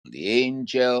the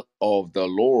angel of the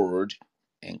Lord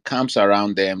encamps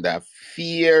around them that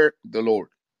fear the Lord,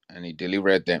 and he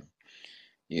delivered them.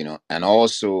 And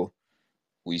also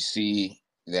we see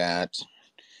that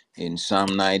in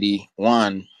Psalm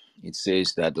 91, it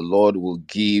says that the Lord will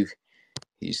give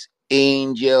his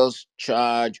angels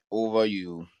charge over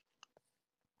you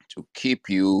to keep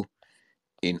you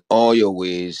in all your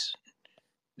ways.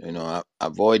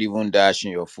 Avoid even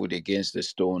dashing your foot against the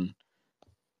stone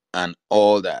and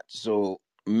all that. So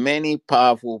many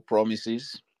powerful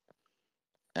promises.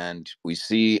 And we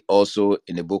see also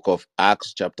in the book of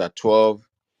Acts, chapter 12,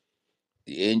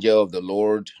 the angel of the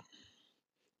Lord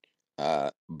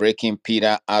breaking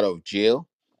Peter out of jail.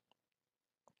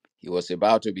 He was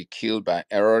about to be killed by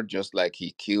Herod, just like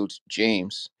he killed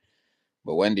James.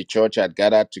 But when the church had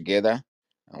gathered together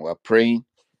and were praying,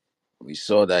 we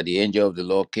saw that the angel of the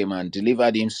Lord came and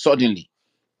delivered him suddenly.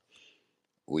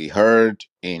 We heard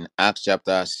in Acts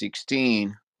chapter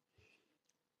 16,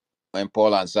 when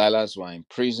Paul and Silas were in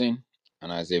prison,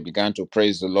 and as they began to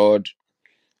praise the Lord,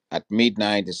 at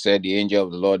midnight, they said the angel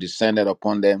of the Lord descended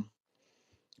upon them,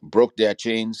 broke their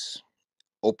chains,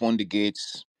 opened the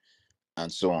gates,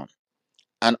 and so on.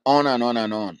 And on and on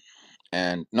and on.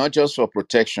 And not just for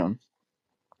protection,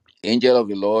 angel of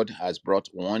the Lord has brought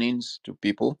warnings to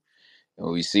people.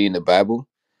 We see in the Bible,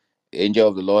 the angel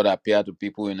of the Lord appeared to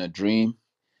people in a dream.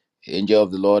 The angel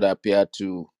of the Lord appeared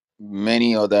to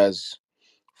many others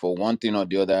for one thing or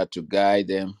the other to guide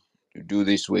them to do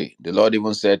this way. The Lord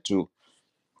even said to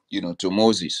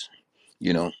Moses,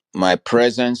 my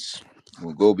presence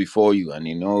will go before you. And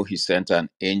he sent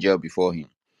an angel before him,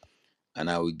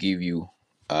 and I will give you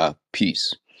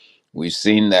peace. We've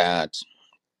seen that,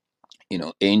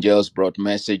 angels brought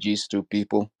messages to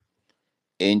people.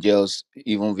 Angels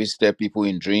even visited people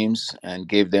in dreams and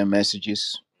gave them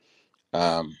messages.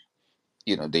 Um,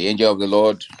 the angel of the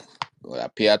Lord will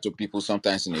appear to people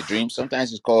sometimes in a dream.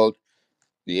 Sometimes it's called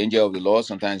the angel of the Lord.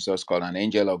 Sometimes it's just called an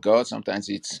angel of God. Sometimes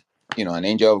it's, an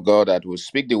angel of God that will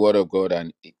speak the word of God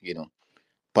and,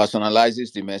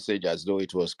 personalizes the message as though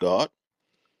it was God.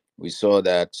 We saw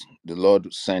that the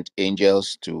Lord sent an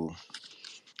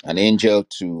angel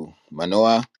to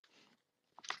Manoah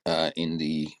in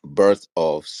the birth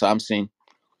of Samson.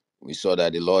 We saw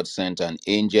that the Lord sent an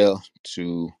angel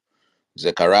to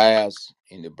Zacharias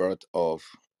in the birth of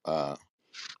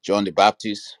John the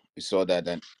Baptist. We saw that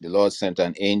the Lord sent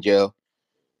an angel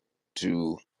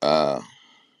to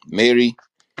Mary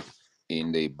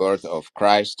in the birth of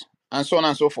Christ, and so on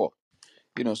and so forth.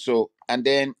 And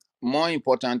then more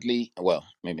importantly, well,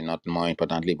 maybe not more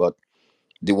importantly, but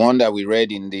the one that we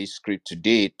read in the script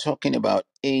today, talking about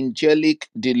angelic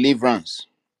deliverance.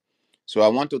 So I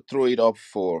want to throw it up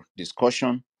for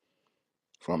discussion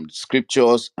from the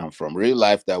scriptures and from real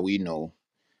life that we know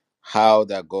how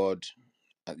that God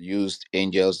used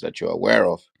angels that you're aware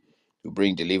of to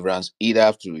bring deliverance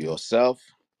either to yourself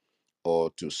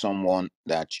or to someone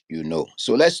that you know.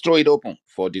 So let's throw it open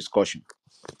for discussion.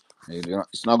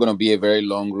 It's not going to be a very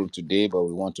long room today, but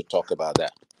we want to talk about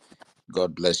that.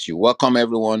 God bless you. Welcome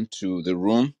everyone to the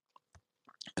room,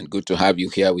 and good to have you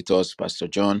here with us, Pastor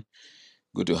John.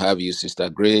 Good to have you, Sister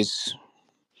Grace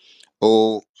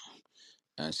O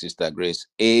and Sister Grace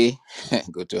A.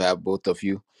 Good to have both of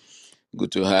you.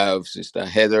 Good to have Sister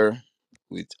Heather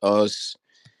with us,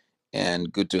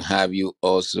 and good to have you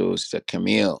also, Sister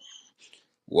Camille.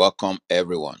 Welcome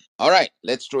everyone. All right,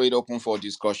 let's throw it open for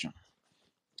discussion.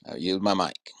 I'll yield my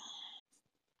mic.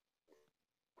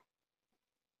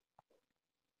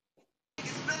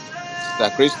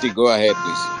 Sister Christy, go ahead,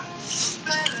 please.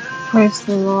 Praise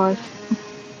the Lord.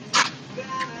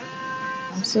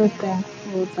 I'm so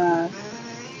thankful that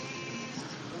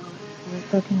we're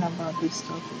talking about this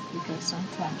topic because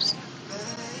sometimes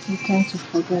we tend to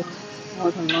forget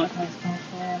what the Lord has done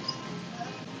for us.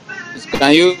 Please,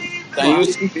 can you Wow.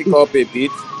 speak up a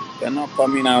bit? You're not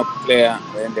coming out clear,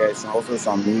 and then there's also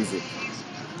some music.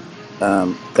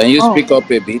 Can you Oh, speak up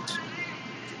a bit?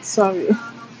 sorry.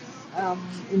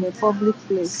 In a public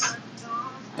place,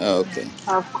 I Oh, don't okay.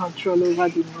 have control over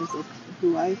the music.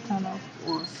 Do I turn off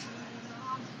or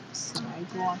can I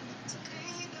go on?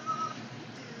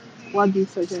 What do you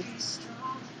suggest?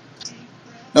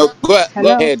 No, go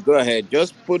Hello? ahead. Go ahead.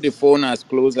 Just put the phone as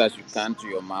close as you can to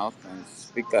your mouth and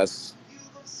speak as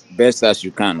best as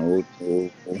you can.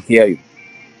 We'll hear you.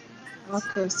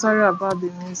 Okay, sorry about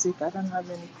the music. I don't have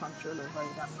any control over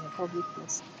it. I'm in a public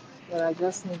place. But I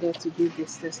just needed to give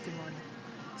this testimony.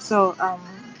 So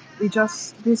it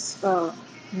just this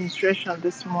ministration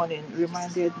this morning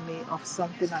reminded me of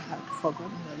something I had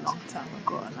forgotten a long time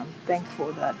ago, and I'm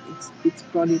thankful that it's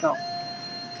brought it up.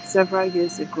 Several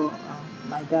years ago,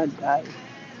 my dad died.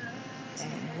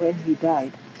 And when he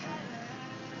died,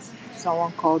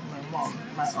 someone called my mom.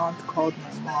 My aunt called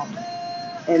my mom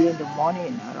early in the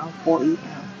morning around 4 a.m.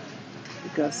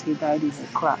 because he died in a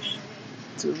crash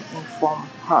to inform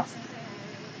her.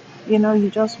 You know, you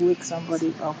just wake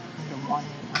somebody up in the morning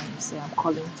and say, I'm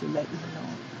calling to let you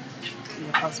know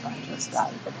your husband just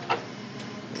died.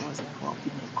 He was involved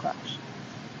in a crash.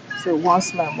 So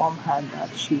once my mom had that,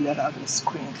 she let out a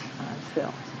scream and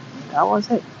fell. And that was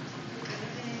it.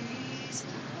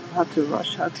 I had to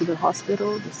rush her to the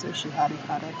hospital. They said she had a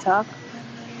heart attack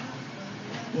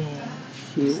and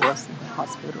she was in the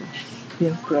hospital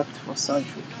being prepped for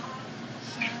surgery.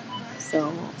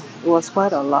 So it was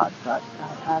quite a lot, but I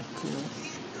had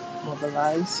to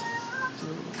mobilize to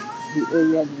the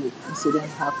area the incident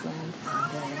happened.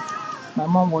 And then my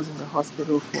mom was in the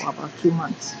hospital for about 2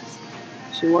 months.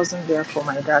 She wasn't there for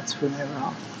my dad's funeral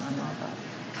and all that.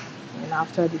 And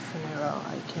after the funeral,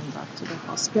 I came back to the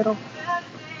hospital.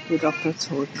 The doctor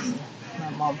told me my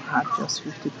mom had just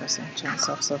 50% chance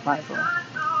of survival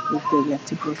if they were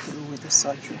to go through with the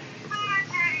surgery.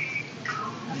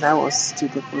 And that was to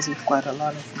deposit quite a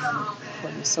lot of money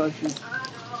for the surgery.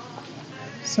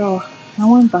 So I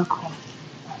went back home.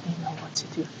 I didn't know what to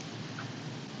do.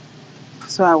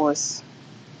 So I was,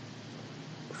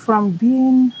 from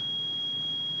being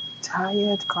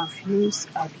tired, confused,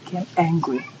 I became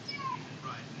angry.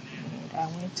 And I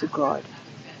went to God.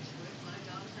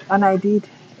 And I did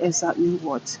exactly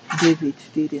what David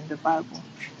did in the Bible.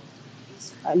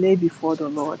 I lay before the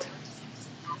Lord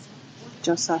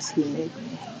just as He made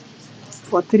me.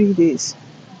 For 3 days,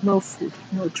 no food,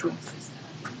 no drink.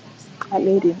 I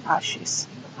laid in ashes.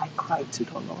 I cried to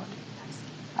the Lord.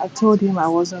 I told Him I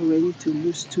wasn't ready to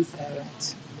lose two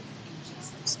parents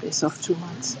in the space of 2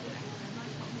 months,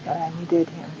 that I needed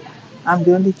Him. I'm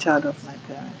the only child of my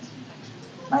parents.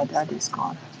 My dad is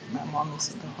gone. My mom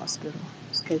is in the hospital,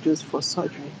 scheduled for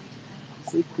surgery,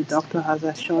 which the doctor has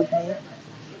assured me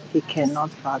he cannot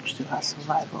vouch to her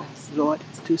survival. Lord,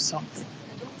 do something.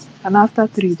 And after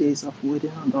 3 days of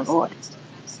waiting on the Lord,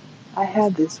 I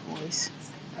heard this voice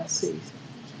that says,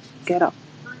 get up,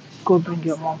 go bring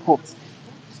your mom home.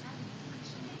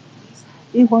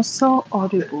 It was so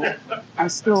audible,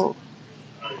 as though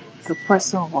the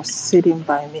person was sitting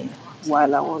by me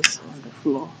while I was on the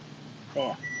floor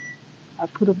there. I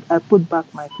put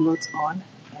back my clothes on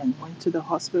and went to the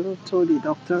hospital, told the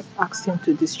doctor, asked him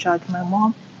to discharge my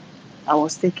mom. I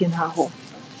was taking her home.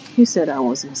 He said I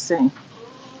was insane,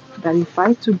 that if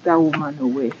I took that woman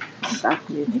away from that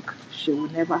clinic, she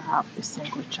would never have a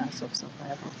single chance of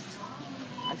survival.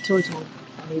 I told him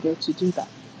I needed to do that.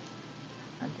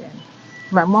 And then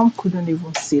my mom couldn't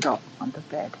even sit up on the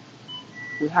bed.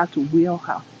 We had to wheel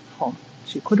her home.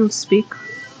 She couldn't speak.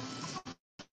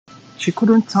 She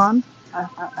couldn't turn.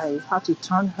 I had to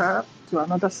turn her to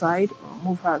another side or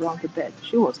move her around the bed.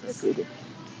 She was bedridden.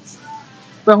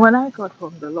 But when I got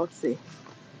home, the Lord said,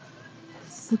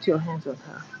 put your hands on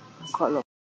her and call up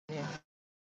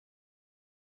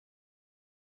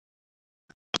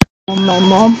on my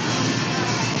mom.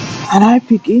 And I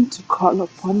began to call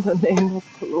upon the name of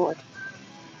the Lord.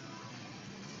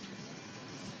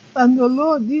 And the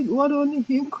Lord did what only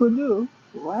Him could do.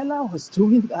 While I was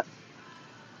doing that,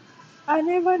 I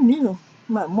never knew.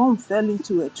 My mom fell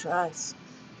into a trance.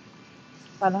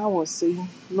 And I was saying,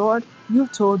 Lord, you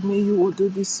told me you would do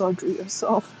this surgery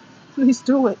yourself. Please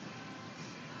do it.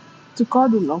 To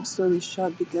cut the long story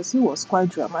short, because it was quite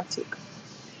dramatic.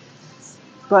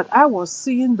 But I was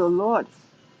seeing the Lord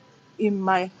in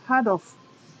my heart of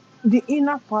the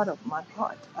inner part of my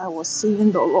heart. I was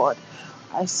seeing the Lord.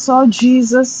 I saw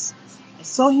Jesus. I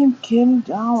saw Him came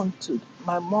down to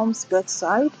my mom's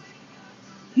bedside.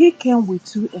 He came with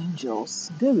two angels.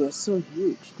 They were so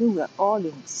huge. They were all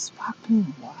in sparkling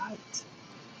white.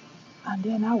 And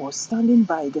then I was standing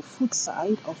by the foot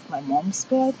side of my mom's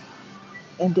bed.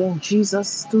 And then Jesus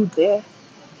stood there,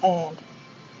 and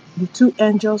the two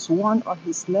angels, one on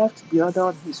his left, the other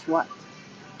on his right.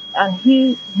 And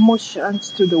he motioned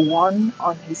to the one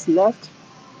on his left.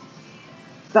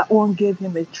 That one gave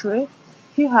him a tray.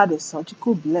 He had a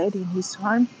surgical blade in his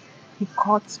hand. He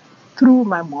cut through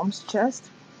my mom's chest,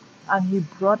 and he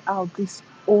brought out this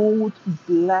old,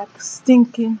 black,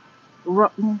 stinking,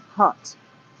 rotten heart.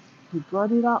 He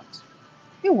brought it out.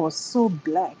 It was so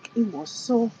black. It was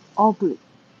so ugly.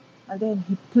 And then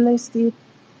he placed it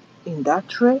in that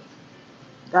tray.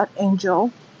 That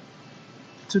angel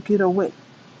took it away.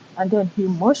 And then he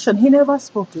motioned. He never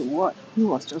spoke a word. He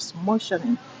was just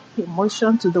motioning. He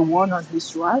motioned to the one on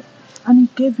his right, and he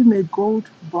gave him a gold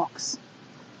box.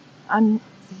 And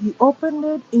he opened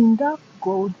it. In that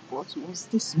gold, but it was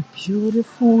this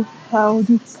beautiful,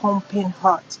 healthy, pumping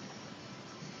heart.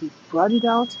 He brought it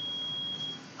out.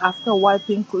 After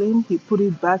wiping clean, he put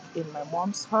it back in my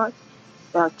mom's heart,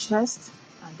 chest,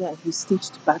 and then he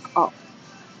stitched back up.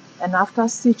 And after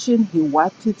stitching, he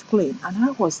wiped it clean. And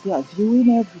I was there viewing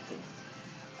everything.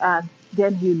 And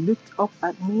then he looked up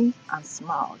at me and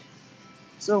smiled.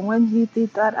 So when he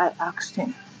did that, I asked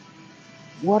him,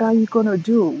 "What are you going to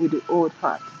do with the old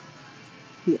heart?"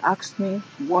 He asked me,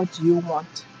 "What do you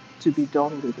want to be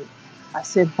done with it?" I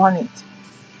said, "Burn it."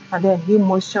 And then he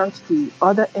motioned the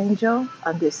other angel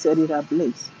and they set it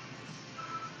ablaze.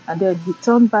 And then he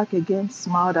turned back again,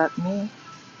 smiled at me,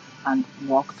 and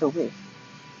walked away.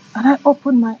 And I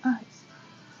opened my eyes.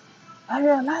 I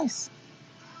realized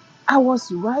I was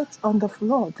right on the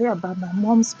floor there by my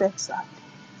mom's bedside.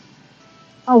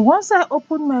 And once I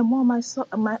opened my mom, I saw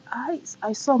my eyes.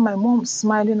 I saw my mom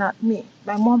smiling at me.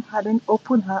 My mom hadn't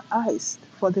opened her eyes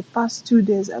for the past 2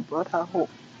 days I brought her home.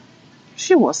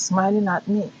 She was smiling at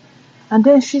me. And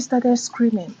then she started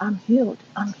screaming, "I'm healed,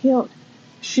 I'm healed."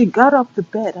 She got off the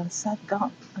bed and sat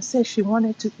down and said she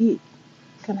wanted to eat.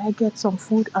 "Can I get some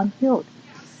food? I'm healed."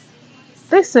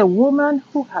 This is a woman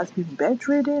who has been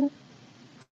bedridden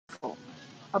for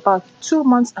about 2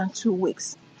 months and 2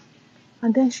 weeks.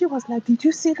 And then she was like, "Did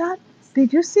you see that?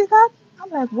 Did you see that?" I'm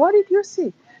like, "What did you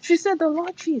see?" She said, "The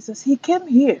Lord Jesus, he came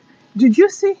here. Did you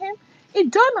see him?" It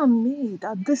dawned on me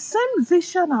that the same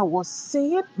vision I was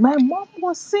seeing, my mom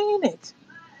was seeing it.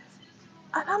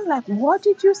 And I'm like, "What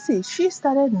did you see?" She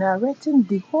started narrating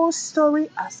the whole story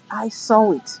as I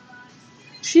saw it.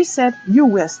 She said, "You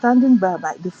were standing by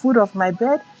the foot of my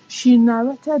bed." She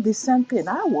narrated the same thing.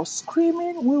 I was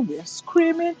screaming. We were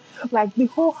screaming like the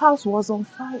whole house was on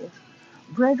fire.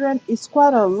 Brethren, it's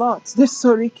quite a lot. This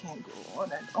story can go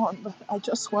on and on, but I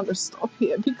just want to stop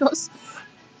here because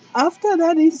after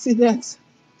that incident,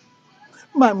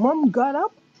 my mom got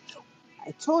up.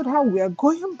 I told her we are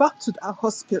going back to the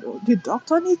hospital. The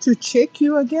doctor need to check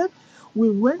you again. We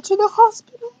went to the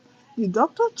hospital. The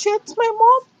doctor checked my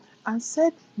mom and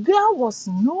said there was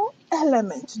no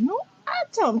element, no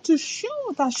atom to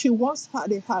show that she once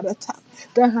had a heart attack.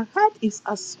 That her heart is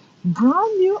as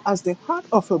brand new as the heart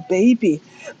of a baby.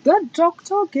 That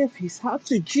doctor gave his heart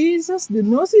to Jesus. The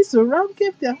nurses around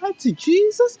gave their heart to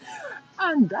Jesus.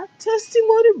 And that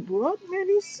testimony brought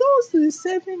many souls to the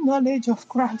saving knowledge of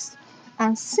Christ.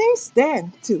 And since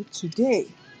then till today,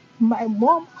 my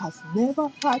mom has never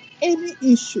had any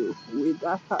issue with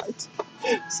that heart.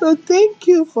 So thank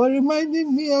you for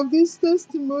reminding me of this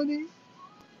testimony.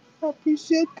 I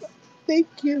appreciate God.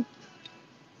 Thank you.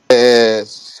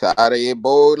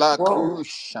 Sarebola Whoa.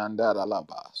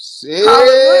 kushandaralaba.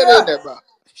 Hallelujah. Seredeba.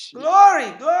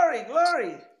 Glory, glory,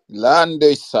 glory.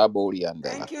 Lande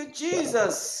saboriandala. Thank you,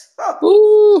 Jesus. Oh.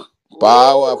 Ooh, Ooh.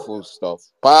 powerful stuff.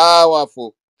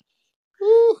 Powerful.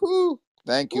 Woo-hoo.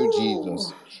 Thank you, Ooh.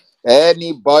 Jesus.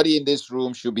 Anybody in this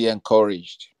room should be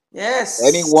encouraged. Yes.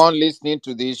 Anyone listening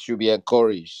to this should be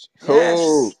encouraged.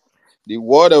 Oh, Yes. the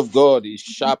word of God is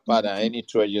sharper than any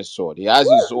two-edged sword. He has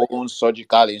his own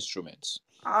surgical instruments.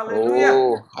 Hallelujah.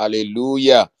 Oh,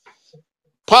 hallelujah.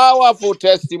 Powerful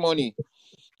testimony.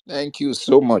 Thank you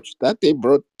so much. That they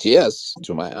brought tears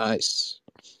to my eyes.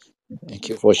 Thank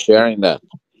you for sharing that.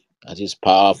 That is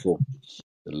powerful.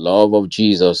 The love of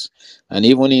Jesus. And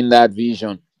even in that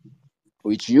vision,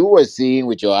 which you were seeing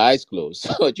with your eyes closed,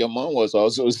 but your mom was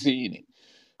also seeing it.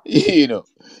 you know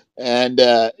and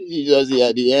he just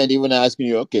at the end even asking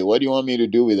you, "Okay, what do you want me to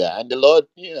do with that?" And the Lord,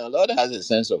 Lord has a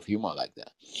sense of humor like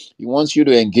that. He wants you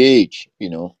to engage,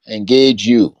 engage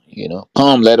you,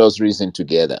 come, let us reason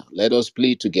together, let us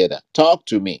plead together, talk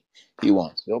to me. He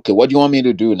wants, "Okay, what do you want me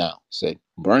to do now?" Say,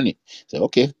 "Burn it." Say,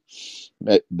 "Okay."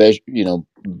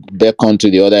 Beckon to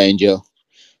the other angel,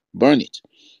 "Burn it."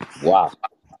 Wow,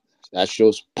 that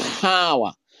shows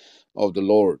power of the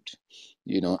Lord,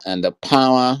 and the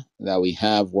power that we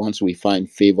have once we find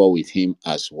favor with Him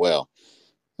as well.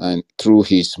 And through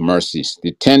His mercies,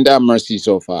 the tender mercies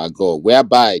of our God,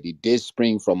 whereby the day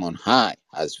spring from on high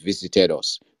has visited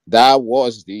us. That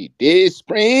was the day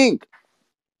spring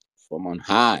from on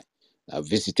high that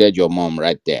visited your mom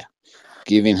right there,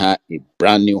 giving her a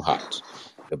brand new heart.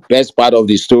 The best part of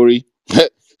the story,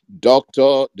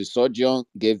 doctor, the surgeon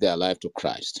gave their life to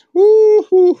Christ.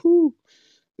 Woo-hoo-hoo.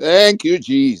 Thank you,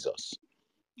 Jesus.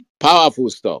 Powerful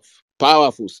stuff.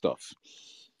 Powerful stuff.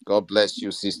 God bless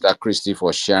you, Sister Christy,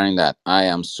 for sharing that. I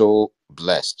am so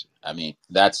blessed. I mean,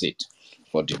 that's it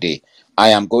for today. I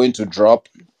am going to drop.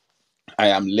 I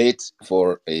am late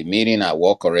for a meeting at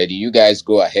work already. You guys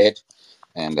go ahead,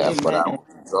 and but I Amen. will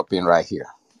drop in right here.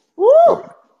 Woo.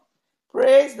 God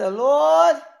Praise the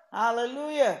Lord.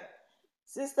 Hallelujah.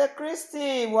 Sister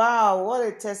Christy, wow, what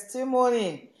a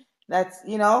testimony.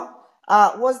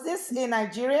 Was this in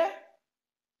Nigeria?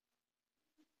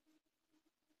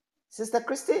 Sister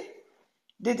Christy?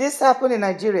 Did this happen in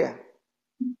Nigeria?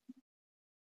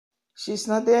 She's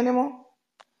not there anymore?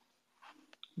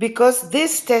 Because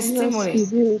this Yes, he testimony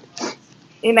did.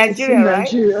 in It's in Nigeria,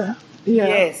 right? Nigeria.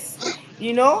 Yeah. Yes.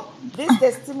 This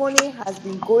testimony has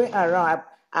been going around.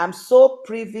 I'm so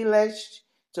privileged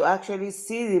to actually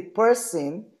see the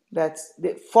person that's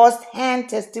the first-hand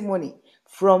testimony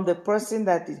from the person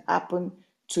that it happened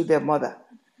to their mother.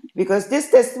 Because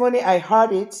this testimony, I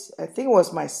heard it, I think it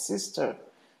was my sister,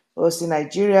 was in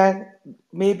Nigeria,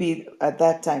 maybe at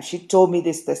that time. She told me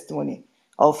this testimony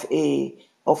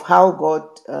of how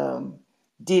God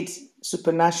did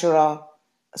supernatural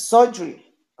surgery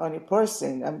on a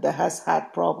person that has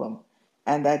had problem,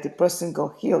 and that the person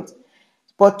got healed.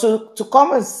 But to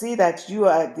come and see that you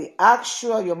are the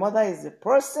actual, your mother is the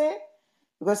person,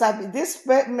 because this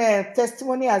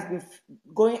testimony has been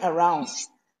going around,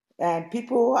 and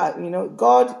people are,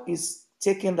 God is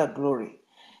taking the glory.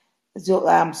 So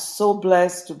I'm so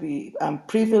blessed I'm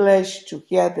privileged to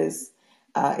hear this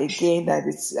again, that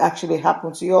it's actually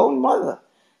happened to your own mother.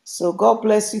 So God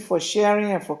bless you for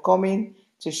sharing and for coming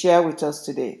to share with us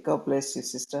today. God bless you,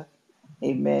 sister.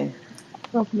 Amen.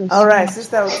 God All bless you, right, man.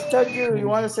 Sister Otitoju, you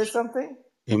want to say something?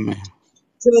 Amen.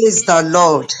 Praise the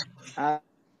Lord. Uh,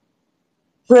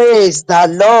 Praise the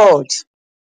Lord.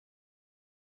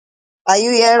 Are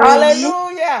you hearing me?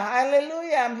 Hallelujah.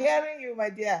 Hallelujah. I'm hearing you, my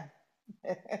dear.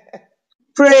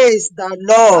 Praise the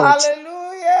Lord.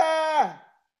 Hallelujah.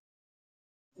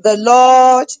 The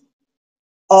Lord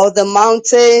of the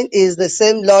mountain is the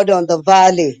same Lord on the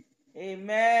valley.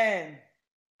 Amen.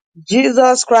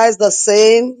 Jesus Christ the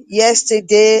same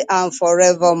yesterday and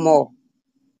forevermore.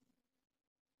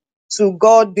 To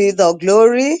God be the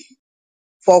glory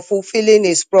for fulfilling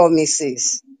his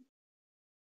promises.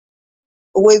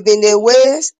 We've been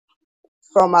away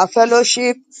from our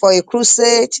fellowship for a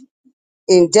crusade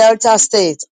in Delta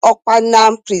State,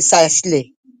 Okpanam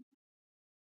precisely,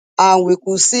 and we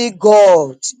could see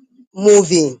God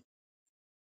moving.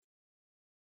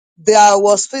 There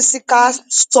was physical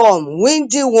storm,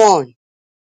 windy one,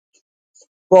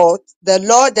 but the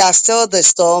Lord that stilled the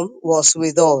storm was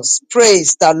with us.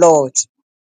 Praise the Lord.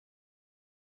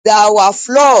 There were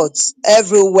floods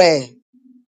everywhere.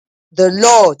 The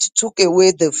Lord took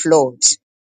away the flood.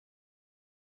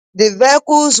 The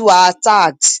vehicles were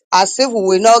attacked as if we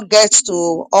will not get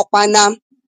to Okpanam.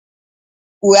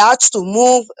 We had to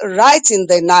move right in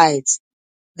the night.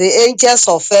 The angels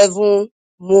of heaven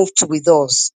moved with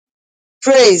us.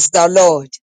 Praise the Lord.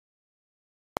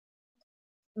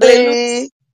 Hallelujah. The,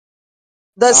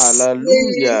 the,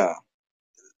 Hallelujah.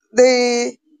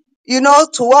 the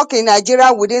to work in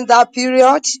Nigeria within that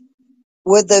period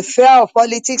with the fear of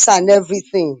politics and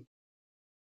everything,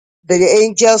 the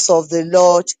angels of the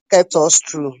Lord kept us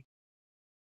through.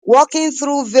 Walking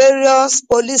through various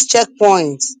police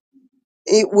checkpoints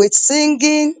with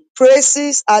singing,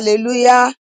 praises,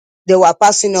 hallelujah, they were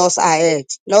passing us ahead,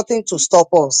 nothing to stop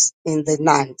us in the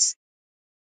night.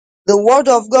 The word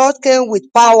of God came with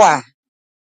power.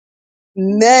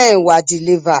 Men were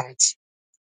delivered.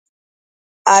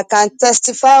 I can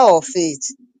testify of it.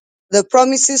 The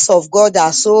promises of God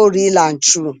are so real and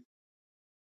true.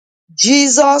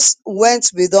 Jesus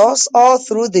went with us all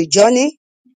through the journey.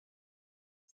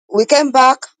 We came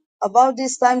back about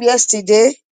this time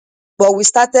yesterday, but we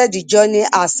started the journey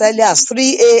as early as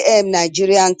 3 a.m.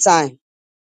 Nigerian time,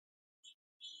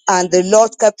 and the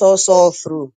Lord kept us all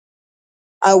through.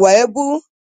 And we're able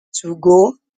to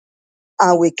go,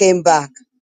 and we came back.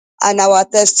 And our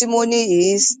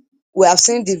testimony is we have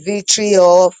seen the victory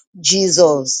of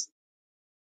Jesus.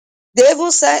 They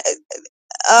even said,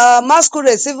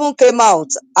 masquerades even came out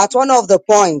at one of the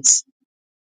points.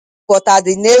 But at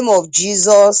the name of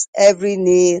Jesus, every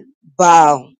knee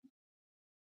bow.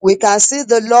 We can see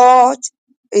the Lord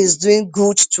is doing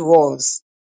good to us.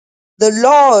 The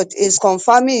Lord is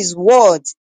confirming his word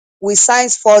with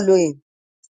signs following.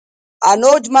 An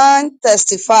old man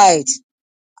testified.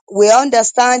 We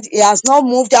understand he has not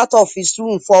moved out of his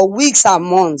room for weeks and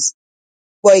months,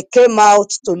 but he came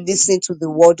out to listen to the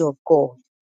word of God,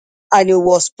 and he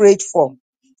was prayed for.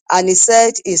 And he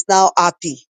said he's now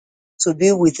happy to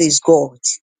be with his God.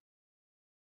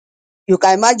 You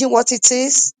can imagine what it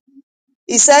is.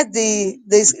 He said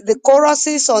the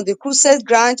choruses on the crusade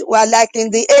ground were like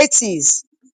in the 80s.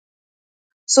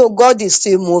 So God is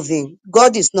still moving.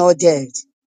 God is not dead.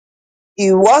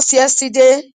 He was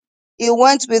yesterday. He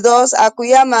went with us. I could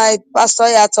hear my pastor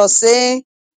Yato saying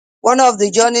one of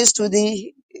the journeys to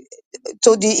the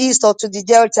to the east or to the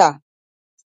delta,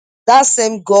 that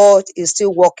same God is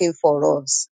still working for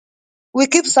us. We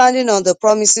keep standing on the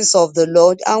promises of the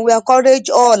Lord, and we encourage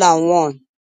all and one.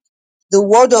 The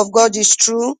word of God is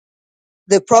true.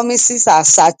 The promises are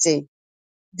certain.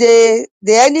 The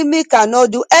enemy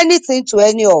cannot do anything to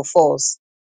any of us.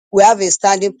 We have a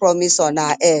standing promise on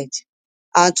our head.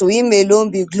 And to him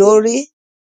alone be glory,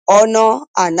 honor,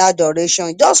 and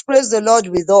adoration. Just praise the Lord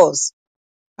with us.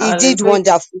 He did Hallelujah.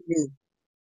 wonderfully.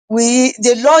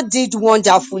 The Lord did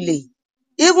wonderfully.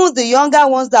 Even the younger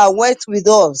ones that went with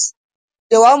us,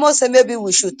 they were almost say maybe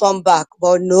we should turn back.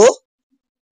 But no,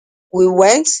 we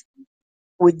went,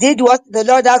 we did what the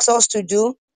Lord asked us to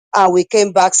do, and we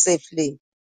came back safely.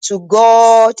 To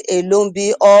God alone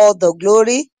be all the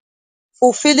glory,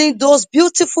 fulfilling those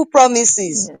beautiful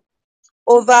promises Yeah.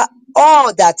 over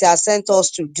all that He has sent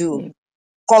us to do, Yeah.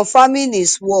 confirming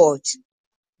His word.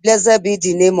 Blessed be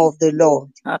the name of the Lord.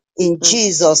 In Hallelujah.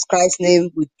 Jesus Christ's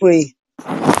name we pray.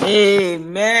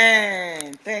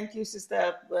 Amen. Thank you,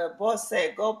 Sister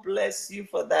Bosse. God bless you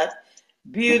for that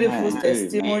beautiful Amen. Amen.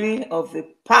 testimony of the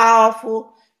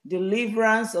powerful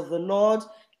deliverance of the Lord.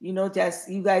 You know, just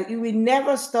you guys, you will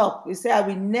never stop. We say, I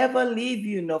will never leave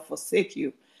you nor forsake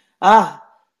you. Ah,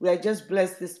 we are just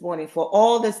blessed this morning for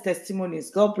all these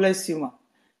testimonies. God bless you, ma.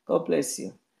 God bless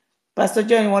you. Pastor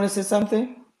John, you want to say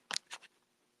something?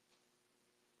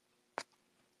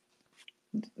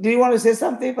 Do you want to say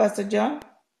something, Pastor John?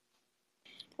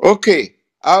 Okay.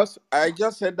 As I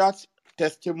just said, that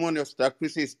testimony of Sister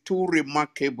Chrissy is too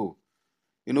remarkable.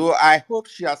 You know, I hope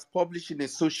she has published in the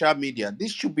social media.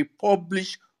 This should be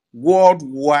published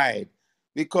worldwide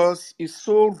because it's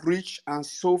so rich and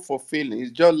so fulfilling.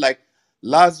 It's just like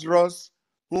Lazarus,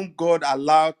 whom God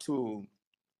allowed to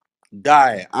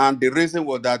die, and the reason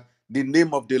was that the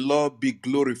name of the Lord be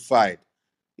glorified.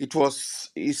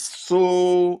 It's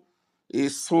so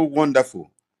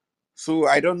wonderful. So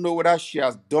I don't know whether she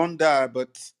has done that,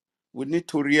 but we need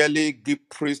to really give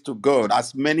praise to God.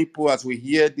 As many people as we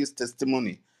hear this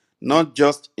testimony, not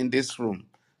just in this room.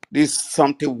 This is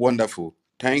something wonderful.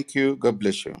 Thank you. God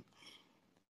bless you.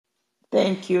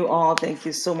 Thank you all. Thank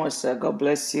you so much, sir. God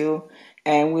bless you.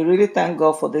 And we really thank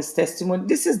God for this testimony.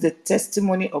 This is the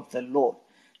testimony of the Lord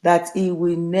that He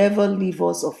will never leave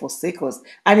us or forsake us.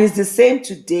 And it's the same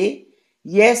today,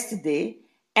 yesterday,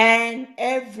 and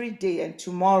every day and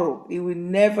tomorrow. It will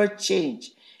never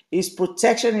change. His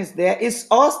protection is there. It's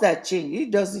us that change.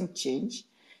 It doesn't change.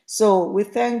 So we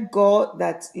thank God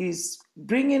that is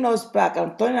bringing us back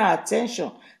and turning our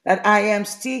attention that I am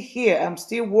still here. I'm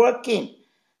still working.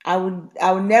 I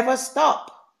will never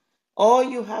stop. All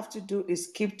you have to do is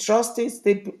keep trusting,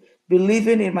 stay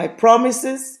believing in my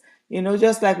promises. You know,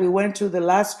 just like we went through the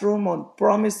last room on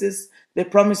promises, the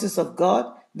promises of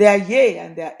God. They are yea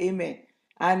and they are amen.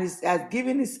 And He has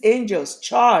given His angels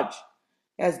charge,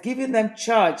 has given them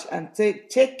charge and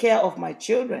take care of my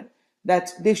children,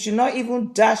 that they should not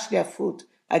even dash their foot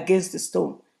against the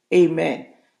stone. Amen.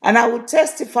 And I will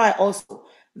testify also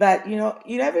that,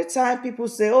 every time people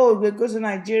say, oh, we go to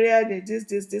Nigeria, they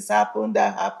this happened,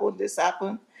 that happened, this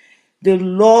happened. The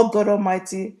Lord God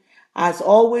Almighty has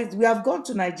always, we have gone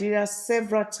to Nigeria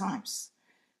several times,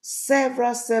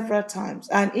 several times.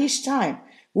 And each time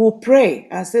we'll pray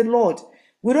and say, Lord,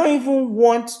 we don't even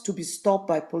want to be stopped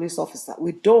by police officer.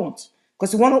 We don't,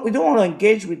 because we don't want to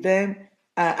engage with them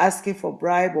asking for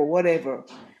bribe or whatever.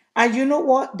 And you know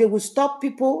what? They will stop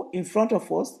people in front of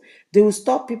us. They will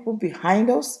stop people behind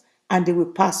us, and they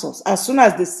will pass us. As soon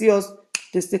as they see us,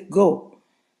 they say, go.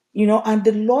 And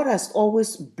the Lord has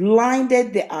always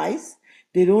blinded the eyes.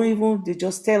 They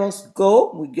just tell us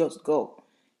go, we just go,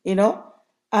 you know.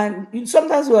 And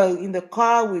sometimes we're in the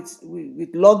car with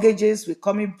luggages. We're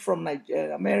coming from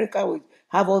America. We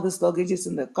have all these luggages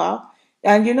in the car.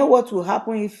 And you know what will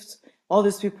happen if all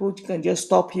these people can just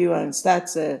stop you and start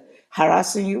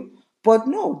harassing you? But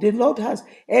no, the Lord has.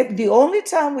 The only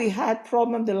time we had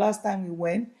problem, the last time we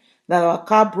went, that our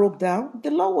car broke down,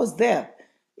 the Lord was there.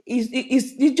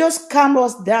 He just calmed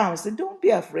us down. He said, don't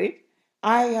be afraid.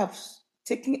 I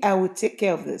will take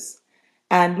care of this.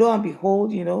 And lo and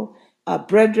behold, our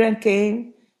brethren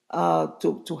came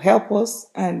to help us.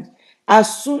 And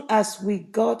as soon as we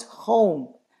got home,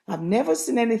 I've never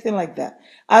seen anything like that.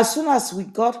 As soon as we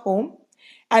got home,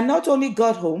 and not only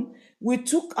got home, we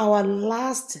took our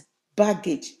last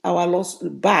baggage, our lost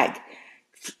bag,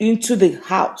 into the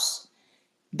house.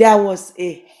 There was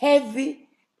a heavy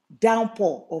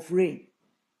downpour of rain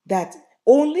that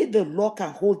only the Lord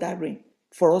can hold that rain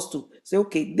for us to say,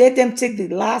 okay, let them take the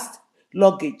last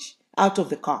luggage out of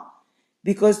the car,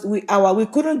 because we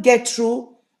couldn't get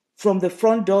through from the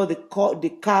front door, the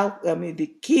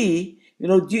key,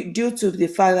 due to the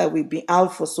fact that we've been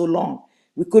out for so long.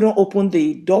 We couldn't open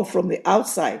the door from the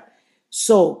outside.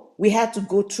 So we had to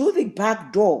go through the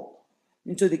back door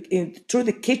through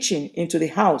the kitchen into the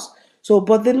house. So,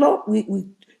 but the Lord, we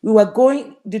were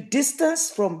going the distance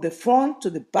from the front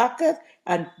to the back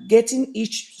and getting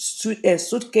each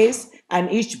suitcase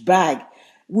and each bag.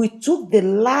 We took the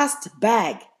last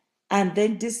bag, and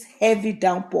then this heavy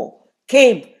downpour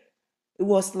came. It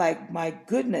was like, my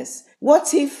goodness,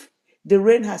 what if the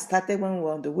rain had started when we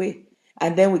were on the way?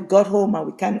 And then we got home and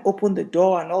we can't open the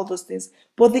door and all those things.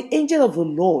 But the angel of the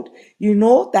Lord,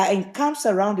 that encamps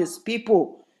around his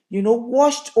people,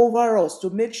 watched over us to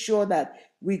make sure that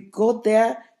we got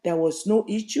there. There was no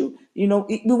issue. We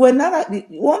were not,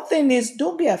 one thing is,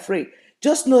 don't be afraid.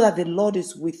 Just know that the Lord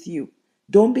is with you.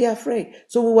 Don't be afraid.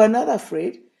 So we were not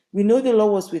afraid. We know the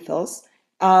Lord was with us.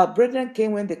 Our brethren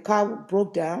came when the car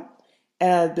broke down,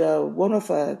 and one of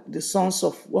the sons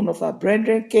of one of our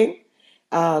brethren came,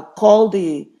 called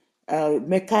the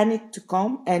mechanic to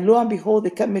come, and lo and behold,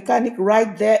 the mechanic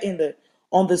right there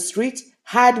on the street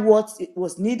had what it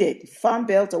was needed, fan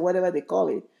belt or whatever they call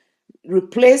it,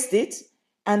 replaced it,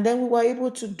 and then we were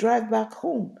able to drive back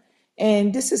home.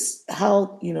 And this is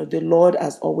how the Lord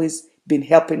has always been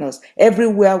helping us.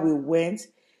 Everywhere we went,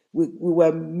 we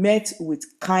were met with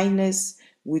kindness,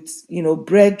 with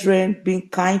brethren being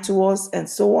kind to us, and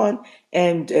so on.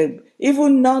 And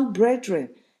even non-brethren,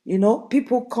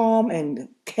 people come and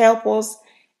help us.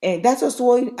 And that's just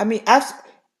what I mean.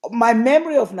 My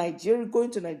memory of Nigeria, going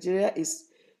to Nigeria, is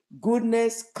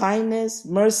goodness, kindness,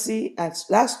 mercy, and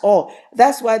that's all.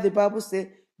 That's why the Bible says,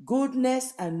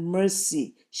 goodness and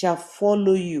mercy shall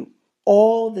follow you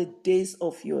all the days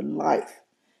of your life.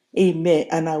 Amen.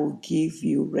 And I will give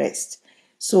you rest.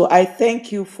 So I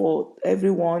thank you for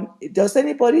everyone. Does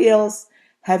anybody else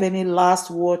have any last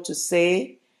word to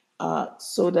say,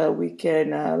 so that we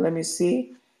can, let me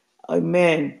see.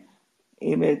 Amen.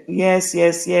 Amen. Yes,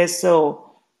 yes, yes.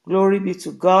 So glory be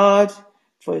to God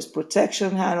for his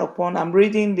protection hand upon. I'm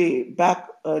reading the back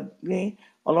link.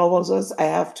 All of us, I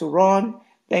have to run.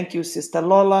 Thank you, Sister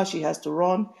Lola. She has to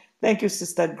run. Thank you,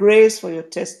 Sister Grace, for your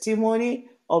testimony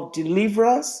of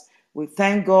deliverance. We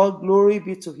thank God. Glory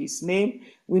be to his name.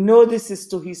 We know this is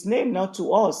to his name, not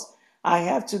to us. I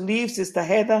have to leave. Sister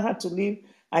Heather had to leave.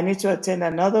 I need to attend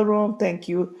another room. Thank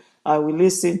you. I will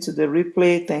listen to the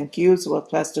replay. Thank you to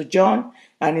Pastor John.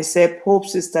 And he said, hope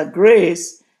Sister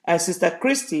Grace and Sister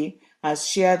Christy has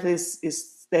shared this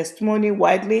his testimony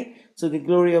widely to the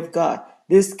glory of God.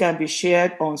 This can be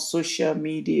shared on social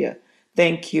media.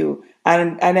 Thank you.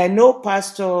 And I know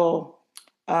Pastor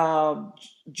uh,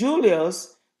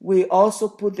 Julius, we also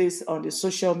put this on the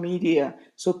social media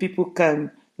so people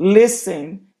can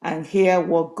listen and hear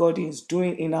what God is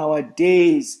doing in our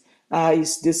days.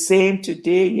 It's the same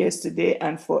today, yesterday,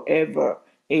 and forever.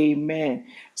 Amen.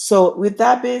 So, with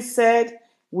that being said,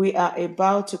 we are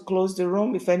about to close the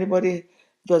room. If anybody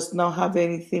does not have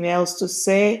anything else to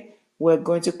say, we're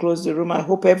going to close the room. I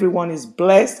hope everyone is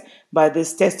blessed by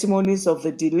these testimonies of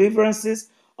the deliverances,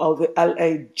 of the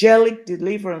angelic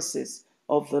deliverances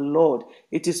of the Lord.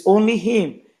 It is only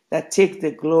him that take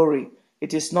the glory.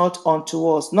 It is not unto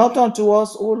us. Not unto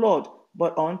us, O Lord,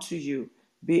 but unto you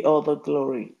be all the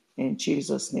glory. In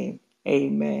Jesus' name,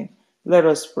 amen. Let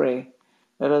us pray.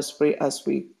 Let us pray as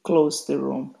we close the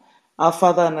room. Our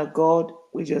Father and our God,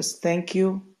 we just thank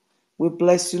you. We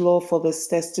bless you, Lord, for these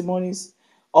testimonies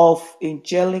of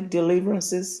angelic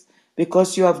deliverances,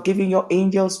 because you have given your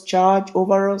angels charge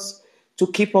over us to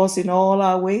keep us in all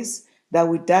our ways, that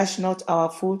we dash not our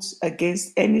foot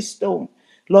against any stone.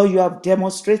 Lord, you have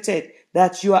demonstrated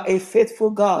that you are a faithful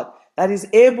God that is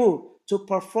able to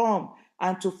perform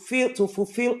and to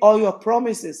fulfill all your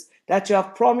promises that you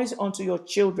have promised unto your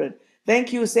children.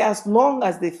 Thank you. Say, as long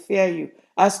as they fear you,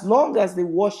 as long as they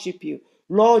worship you,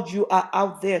 Lord, you are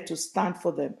out there to stand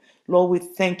for them. Lord, we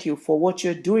thank you for what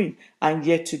you're doing and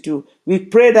yet to do. We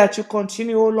pray that you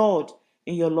continue, O Lord,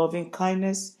 in your loving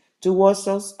kindness towards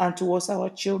us and towards our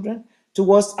children,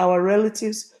 towards our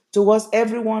relatives, towards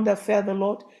everyone that fear the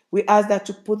Lord. We ask that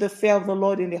you put the fear of the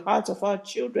Lord in the hearts of our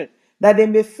children, that they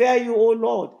may fear you, O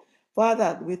Lord.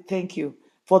 Father, we thank you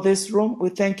for this room. We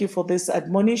thank you for these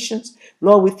admonitions.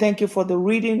 Lord, we thank you for the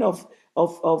reading of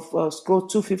scroll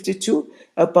 252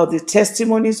 about the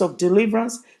testimonies of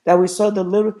deliverance, that we saw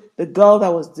the girl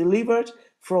that was delivered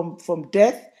from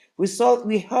death.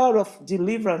 We heard of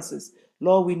deliverances.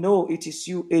 Lord, we know it is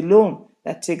you alone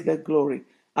that take the glory.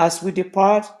 As we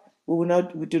depart, we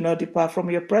do not depart from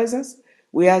your presence.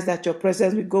 We ask that your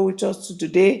presence will go with us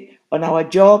today on our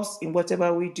jobs, in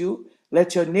whatever we do.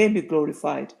 Let your name be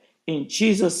glorified. In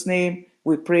Jesus' name,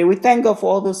 we pray. We thank God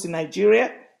for all those in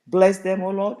Nigeria. Bless them, O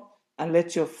Lord, and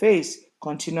let your face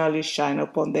continually shine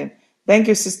upon them. Thank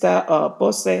you, Sister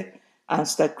Bose and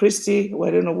Sister Christy. Well,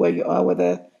 I don't know where you are,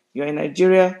 whether you're in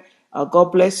Nigeria.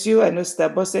 God bless you. I know Sister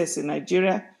Bose is in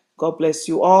Nigeria. God bless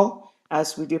you all.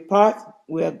 As we depart,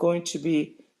 we are going to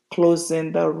be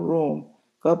closing the room.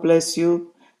 God bless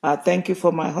you. Thank you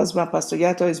for my husband, Pastor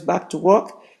Yato, is back to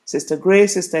work. Sister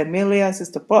Grace, Sister Emilia,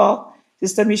 Sister Paul,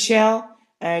 Sister Michelle,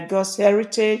 and God's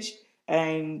Heritage,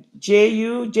 and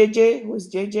JJ, who's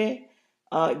JJ?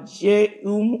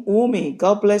 Umi,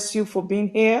 God bless you for being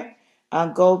here,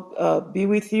 and God be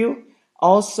with you.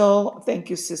 Also, thank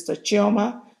you, Sister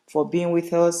Chioma, for being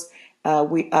with us.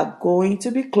 We are going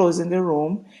to be closing the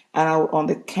room, and on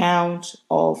the count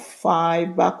of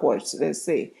five backwards, let's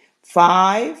say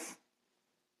 5,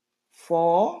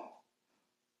 4,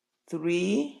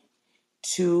 3,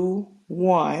 2,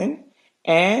 1,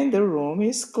 and the room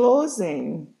is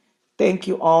closing. Thank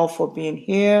you all for being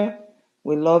here.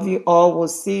 We love you all. We'll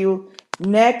see you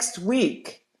next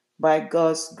week by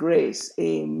God's grace.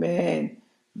 Amen.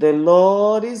 The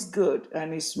Lord is good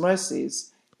and his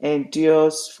mercies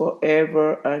endures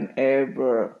forever and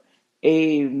ever.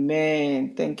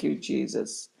 Amen. Thank you,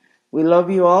 Jesus. We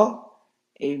love you all.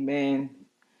 Amen.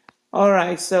 All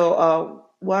right. So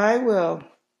why will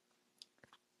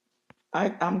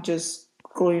I'm just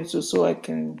going to so I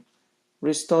can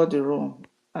restore the room.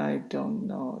 I don't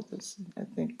know this. I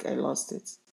think I lost it.